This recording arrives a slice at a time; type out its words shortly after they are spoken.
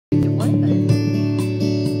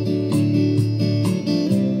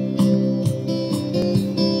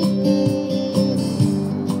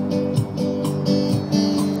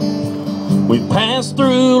Passed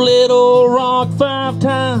through Little Rock 5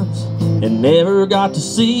 times and never got to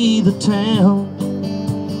see the town.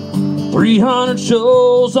 300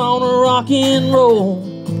 shows on a rock and roll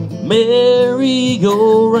merry-go-round.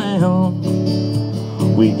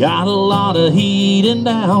 We got a lot of heat in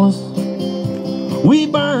Dallas. We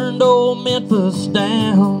burned old Memphis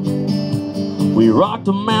down. We rocked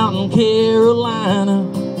a mountain Carolina.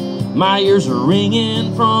 My ears are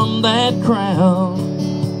ringing from that crowd.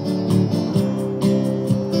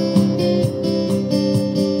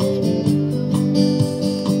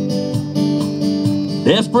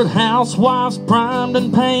 Desperate housewives primed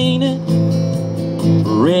and painted,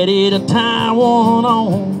 ready to tie one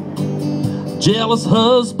on. Jealous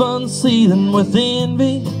husbands seething with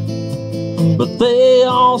envy, but they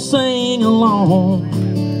all sing along.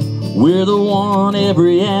 We're the one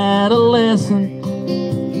every adolescent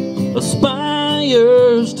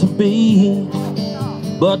aspires to be,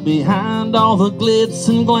 but behind all the glitz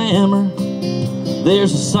and glamour,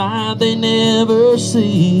 there's a side they never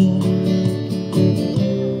see.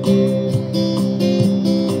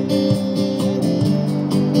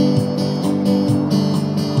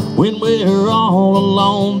 When we're all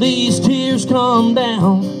alone, these tears come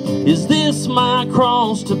down. Is this my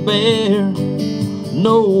cross to bear?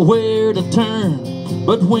 Nowhere to turn,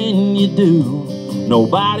 but when you do,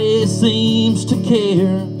 nobody seems to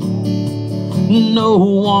care. No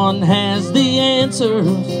one has the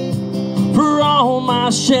answers for all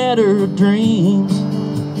my shattered dreams,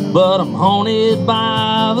 but I'm haunted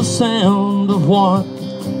by the sound of what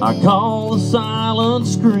I call the silent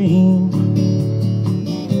scream.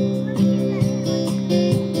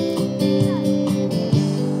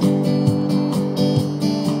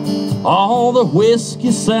 All the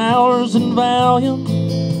whiskey, sours, and Valium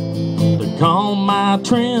to calm my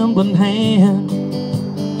trembling hand,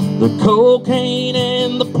 the cocaine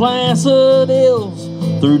and the Placid Hills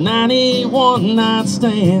through 91 night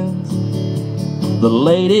stands. The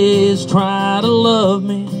ladies try to love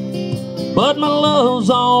me, but my love's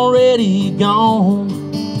already gone.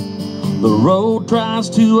 The road tries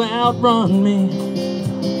to outrun me,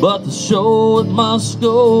 but the show, it must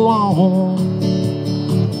go on.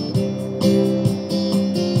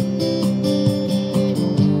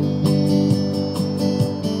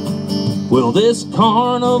 Well, this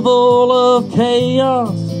carnival of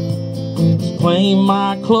chaos has claimed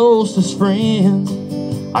my closest friends.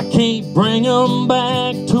 I can't bring them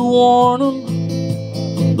back to warn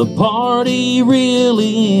them the party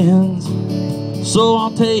really ends. So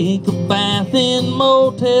I'll take a bath in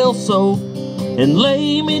motel soap and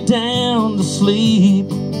lay me down to sleep,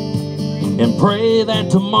 and pray that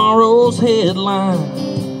tomorrow's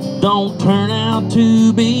headline don't turn out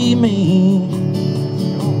to be me.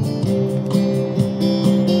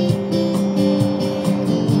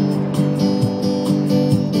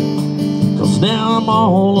 Now I'm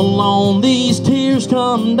all alone, these tears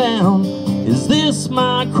come down. Is this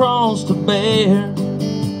my cross to bear?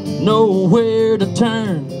 Nowhere to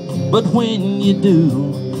turn, but when you do,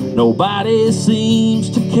 nobody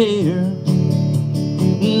seems to care.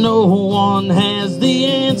 No one has the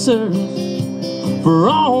answers for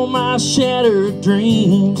all my shattered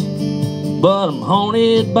dreams, but I'm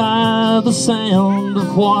haunted by the sound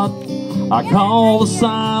of what I call the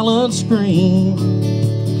silent scream.